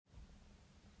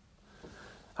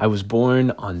I was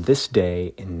born on this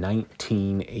day in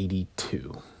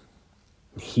 1982.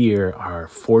 Here are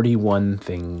 41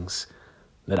 things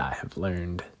that I have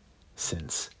learned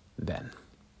since then.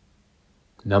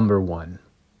 Number 1,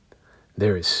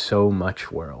 there is so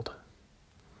much world.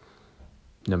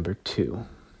 Number 2,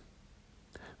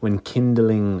 when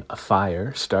kindling a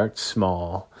fire, start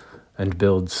small and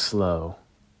build slow.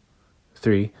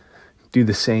 3, do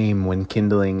the same when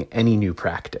kindling any new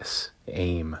practice,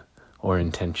 aim, or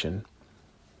intention.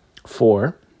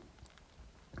 4,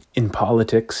 in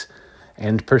politics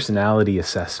and personality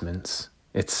assessments,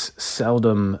 it's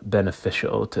seldom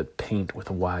beneficial to paint with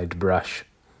a wide brush.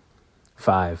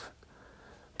 5,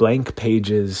 blank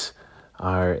pages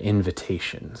are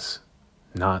invitations,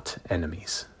 not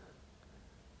enemies.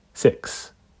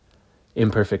 6,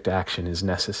 imperfect action is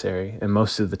necessary, and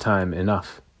most of the time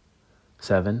enough.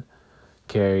 7,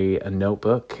 carry a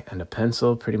notebook and a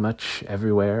pencil pretty much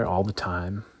everywhere all the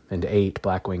time. And 8,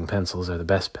 Blackwing pencils are the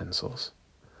best pencils.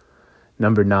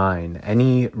 Number 9,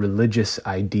 any religious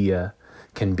idea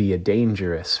can be a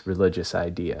dangerous religious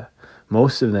idea.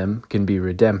 Most of them can be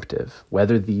redemptive.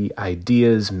 Whether the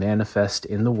ideas manifest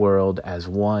in the world as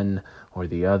one or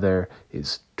the other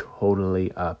is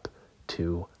totally up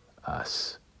to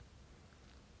us.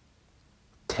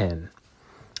 10,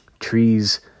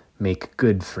 trees make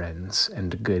good friends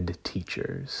and good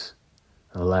teachers.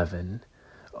 11,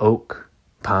 oak,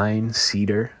 pine,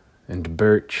 cedar, and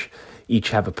birch each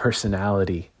have a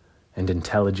personality and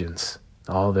intelligence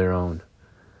all their own.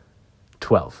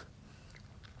 12,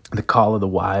 the call of the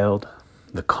wild,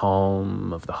 the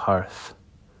calm of the hearth,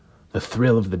 the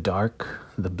thrill of the dark,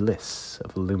 the bliss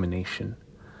of illumination,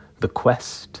 the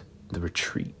quest, the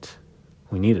retreat.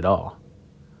 We need it all.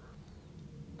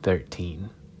 13,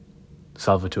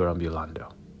 Salvator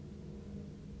ambulando.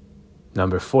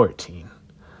 Number 14,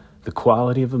 the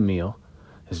quality of a meal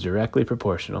is directly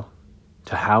proportional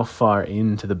to how far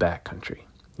into the backcountry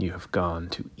you have gone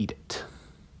to eat it.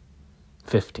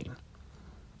 15,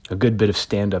 a good bit of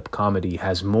stand-up comedy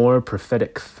has more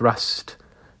prophetic thrust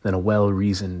than a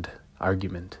well-reasoned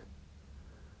argument.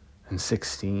 And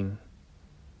 16,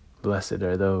 blessed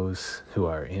are those who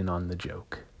are in on the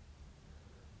joke.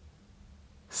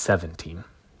 17,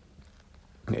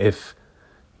 if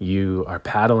you are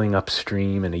paddling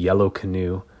upstream in a yellow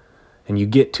canoe and you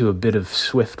get to a bit of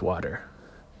swift water,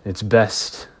 it's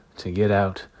best to get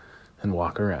out and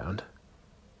walk around.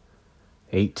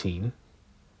 18,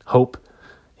 hope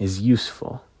is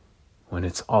useful when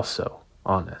it's also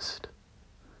honest.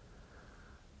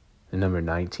 And number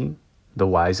 19, the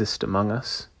wisest among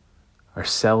us are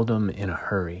seldom in a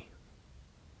hurry.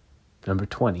 Number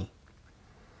 20,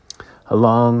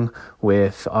 along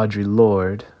with Audre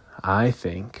Lorde, I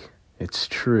think it's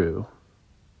true.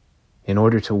 In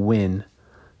order to win,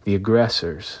 the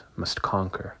aggressors must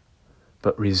conquer,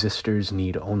 but resistors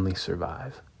need only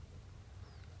survive.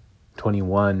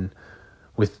 21,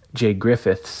 with Jay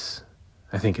Griffiths,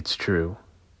 I think it's true.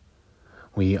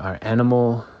 We are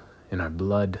animal in our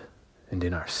blood and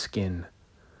in our skin.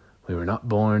 We were not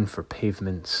born for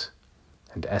pavements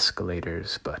and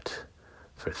escalators, but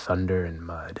for thunder and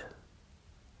mud.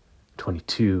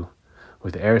 22,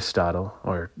 with Aristotle,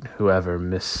 or whoever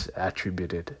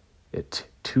misattributed it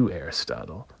to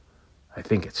Aristotle, I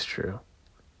think it's true.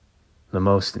 The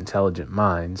most intelligent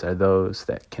minds are those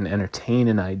that can entertain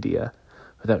an idea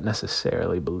without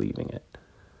necessarily believing it.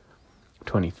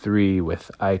 23, with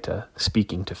Ita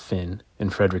speaking to Finn in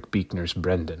Frederick Buechner's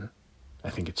Brendan, I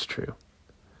think it's true.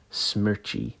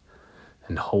 Smirchy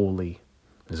and holy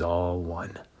is all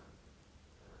one.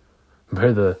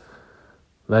 Per the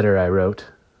letter I wrote,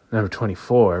 number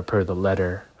 24, per the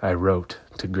letter I wrote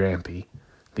to Grampy,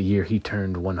 the year he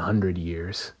turned 100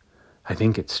 years, I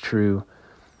think it's true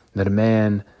that a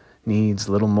man needs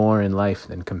little more in life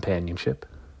than companionship,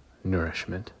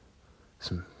 nourishment,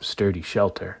 some sturdy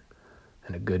shelter,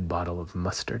 and a good bottle of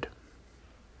mustard.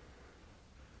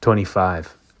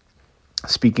 25,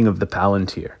 speaking of the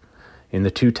Palantir, in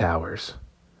The Two Towers,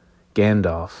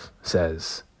 Gandalf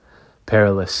says,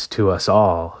 perilous to us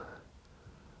all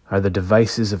are the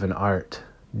devices of an art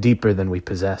deeper than we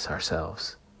possess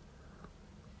ourselves.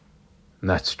 And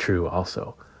that's true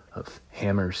also of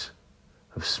hammers,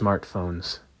 of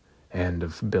smartphones, and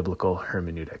of biblical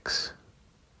hermeneutics.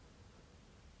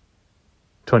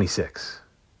 26,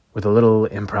 with a little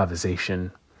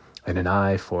improvisation and an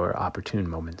eye for opportune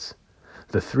moments,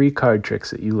 the 3 card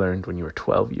tricks that you learned when you were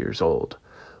 12 years old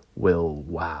will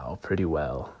wow pretty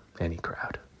well any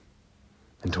crowd.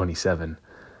 And 27,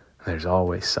 there's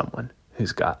always someone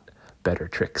who's got better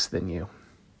tricks than you.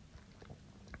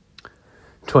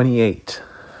 28,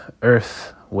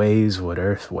 Earth weighs what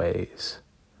earth weighs.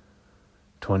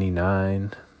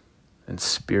 29, and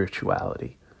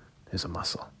spirituality is a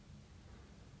muscle.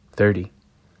 30,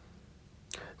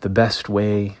 the best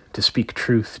way to speak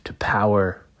truth to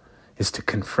power is to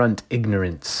confront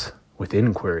ignorance with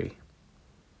inquiry.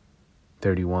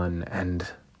 31, and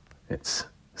it's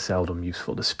seldom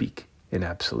useful to speak in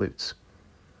absolutes.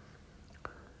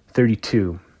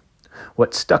 32,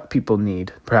 what stuck people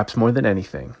need, perhaps more than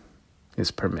anything,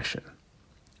 is permission.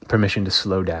 Permission to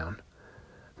slow down.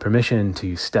 Permission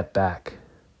to step back.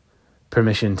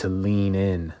 Permission to lean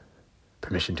in.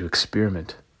 Permission to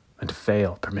experiment and to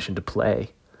fail. Permission to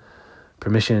play.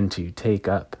 Permission to take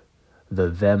up the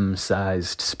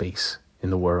them-sized space in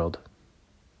the world.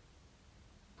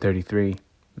 33,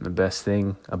 the best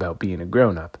thing about being a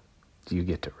grown-up is you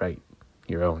get to write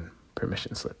your own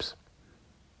permission slips.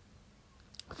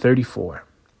 34,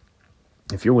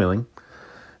 if you're willing,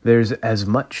 there's as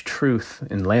much truth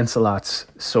in Lancelot's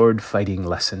sword-fighting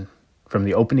lesson from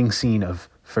the opening scene of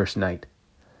First Knight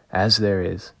as there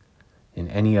is in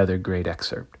any other great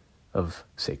excerpt of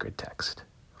sacred text.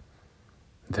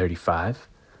 35,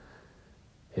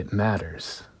 it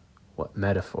matters what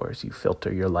metaphors you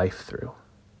filter your life through.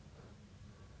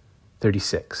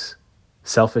 36,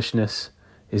 selfishness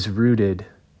is rooted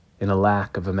in a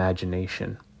lack of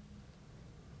imagination.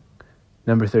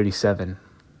 Number 37,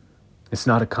 it's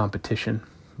not a competition,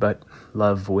 but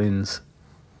love wins.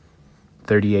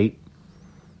 38,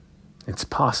 it's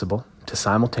possible to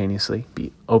simultaneously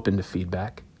be open to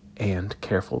feedback and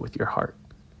careful with your heart.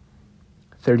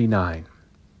 39,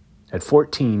 at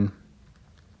 14,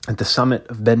 at the summit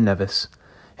of Ben Nevis,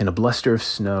 in a bluster of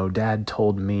snow, Dad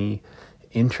told me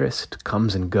interest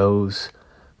comes and goes,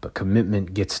 but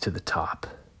commitment gets to the top.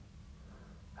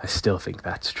 I still think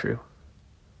that's true.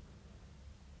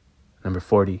 Number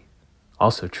 40,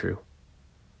 also true.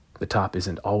 The top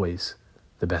isn't always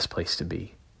the best place to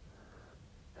be.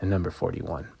 And number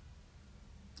 41,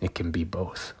 it can be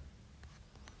both.